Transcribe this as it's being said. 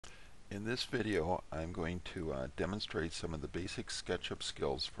In this video, I'm going to demonstrate some of the basic SketchUp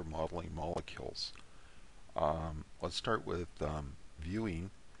skills for modeling molecules. Let's start with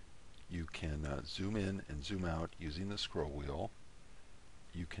viewing. You can zoom in and zoom out using the scroll wheel.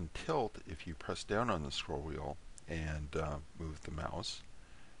 You can tilt if you press down on the scroll wheel and move the mouse.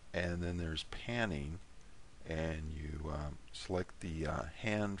 And then there's panning, and you select the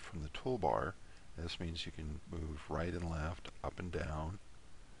hand from the toolbar. This means you can move right and left, up and down.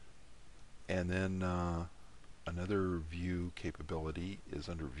 And then another view capability is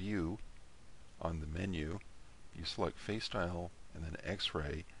under View on the menu. You select Face Style and then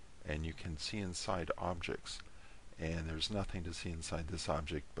X-Ray, and you can see inside objects. And there's nothing to see inside this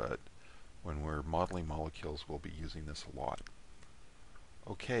object, but when we're modeling molecules, we'll be using this a lot.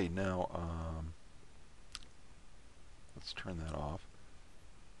 Okay, now let's turn that off.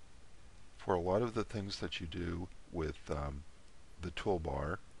 For a lot of the things that you do with the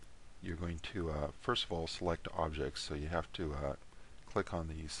toolbar, you're going to first of all select objects, so you have to click on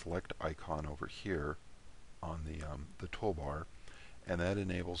the select icon over here on the toolbar, and that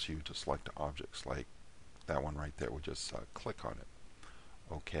enables you to select objects like that one right there. We just click on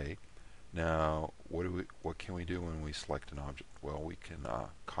it. Okay, now what can we do when we select an object? Well, we can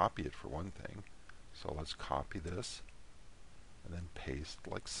copy it for one thing. So let's copy this and then paste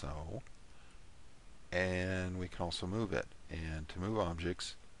like so, and we can also move it. And to move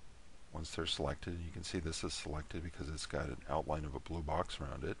objects, once they're selected, you can see this is selected because it's got an outline of a blue box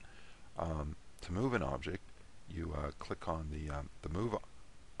around it. To move an object, you click on the move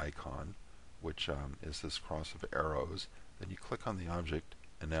icon, which is this cross of arrows. Then you click on the object,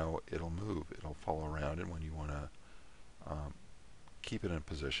 and now it'll move. It'll follow around, and when you want to keep it in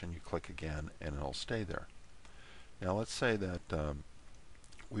position, you click again, and it'll stay there. Now let's say that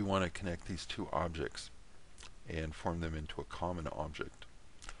we want to connect these two objects and form them into a common object.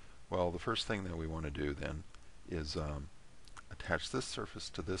 Well, the first thing that we want to do then is attach this surface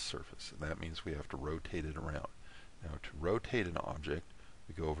to this surface, and that means we have to rotate it around. Now, to rotate an object,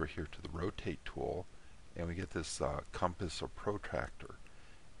 we go over here to the rotate tool, and we get this compass or protractor,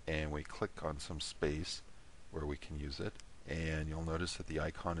 and we click on some space where we can use it, and you'll notice that the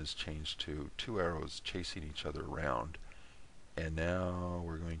icon is changed to two arrows chasing each other around. And now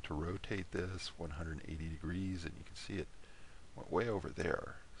we're going to rotate this 180 degrees, and you can see it went way over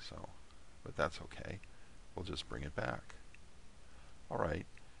there. So, but that's okay. We'll just bring it back. Alright,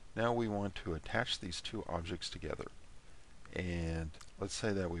 now we want to attach these two objects together. And let's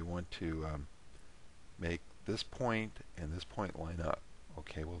say that we want to make this point and this point line up.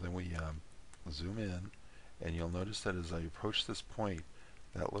 Okay, well then we zoom in, and you'll notice that as I approach this point,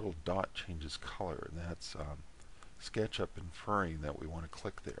 that little dot changes color, and that's SketchUp inferring that we want to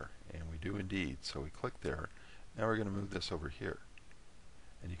click there. And we do indeed, so we click there. Now we're going to move this over here.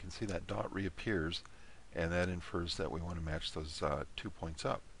 And you can see that dot reappears, and that infers that we want to match those 2 points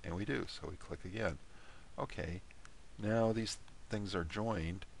up, and we do, so we click again. Okay, now these things are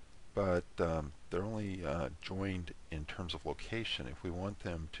joined, but they're only joined in terms of location. If we want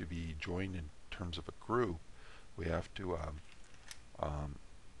them to be joined in terms of a group, we have to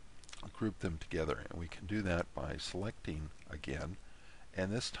group them together, and we can do that by selecting again,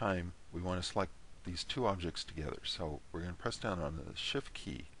 and this time we want to select these two objects together. So we're going to press down on the Shift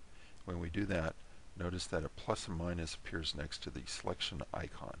key. When we do that, notice that a plus and minus appears next to the selection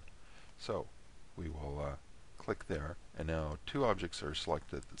icon. So we will click there, and now two objects are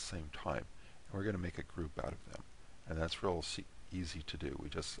selected at the same time, and we're going to make a group out of them. And that's real easy to do. We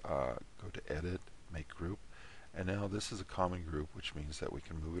just go to Edit, Make Group, and now this is a common group, which means that we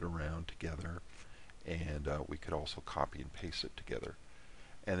can move it around together, and we could also copy and paste it together.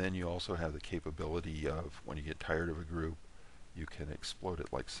 And then you also have the capability of, when you get tired of a group, you can explode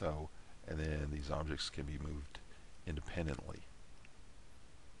it like so, and then these objects can be moved independently.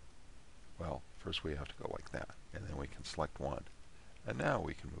 Well, first we have to go like that, and then we can select one, and now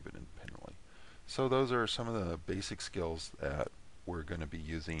we can move it independently. So those are some of the basic skills that we're going to be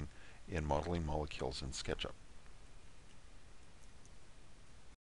using in modeling molecules in SketchUp.